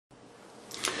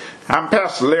I'm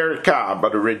Pastor Larry Cobb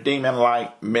of the Redeeming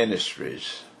Light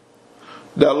Ministries.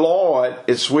 The Lord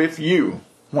is with you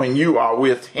when you are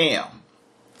with Him.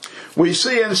 We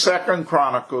see in 2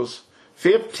 Chronicles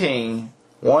 15,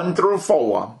 1 through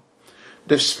 4,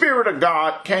 the Spirit of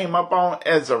God came upon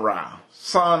Ezra,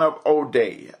 son of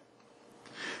Oded.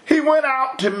 He went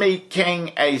out to meet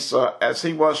King Asa as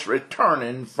he was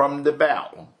returning from the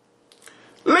battle.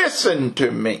 "Listen to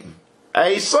me,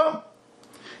 Asa,"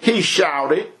 he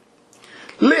shouted.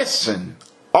 "Listen,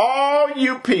 all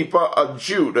you people of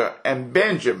Judah and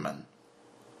Benjamin.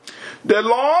 The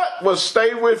Lord will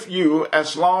stay with you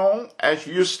as long as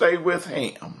you stay with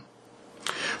Him.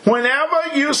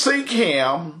 Whenever you seek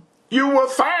Him, you will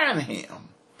find Him.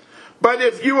 But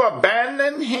if you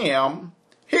abandon Him,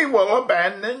 He will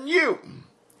abandon you."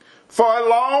 For a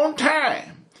long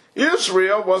time,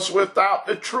 Israel was without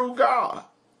the true God,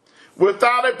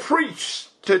 without a priest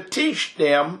to teach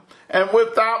them, and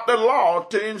without the law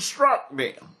to instruct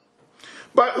them.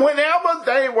 But whenever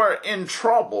they were in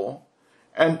trouble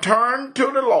and turned to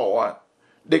the Lord,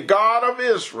 the God of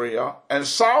Israel, and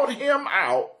sought Him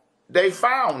out, they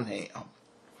found Him.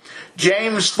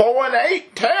 James 4 and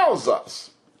 8 tells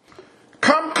us,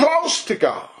 "Come close to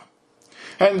God,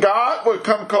 and God will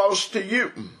come close to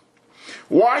you.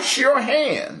 Wash your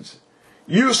hands,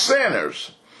 you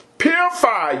sinners.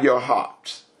 Purify your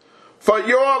hearts, for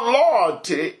your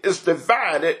loyalty is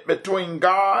divided between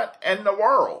God and the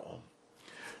world."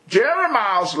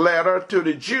 Jeremiah's letter to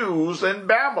the Jews in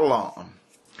Babylon.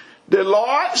 The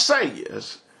Lord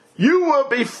says, "You will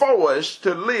be forced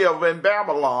to live in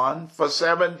Babylon for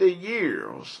 70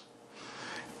 years.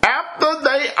 After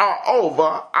they are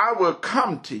over, I will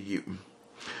come to you.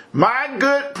 My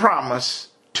good promise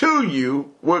to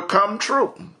you will come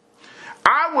true.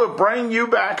 I will bring you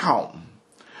back home.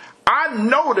 I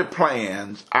know the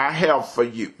plans I have for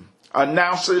you,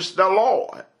 announces the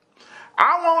Lord.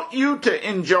 I want you to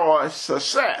enjoy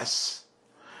success.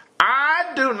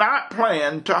 I do not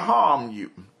plan to harm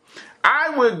you. I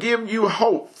will give you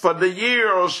hope for the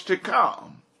years to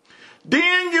come.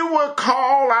 Then you will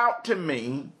call out to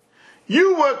me.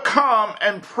 You will come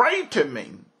and pray to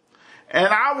me, and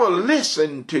I will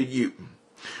listen to you.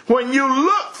 When you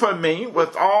look for me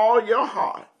with all your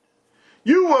heart,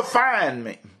 you will find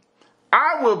me.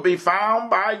 I will be found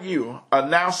by you,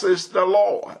 announces the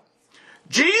Lord."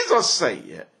 Jesus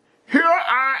said, "Here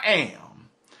I am.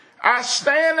 I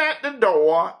stand at the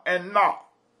door and knock.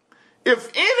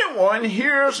 If anyone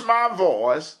hears my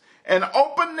voice and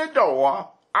open the door,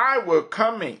 I will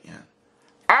come in.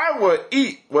 I will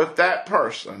eat with that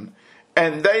person,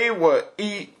 and they will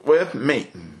eat with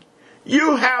me."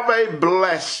 You have a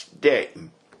blessed day.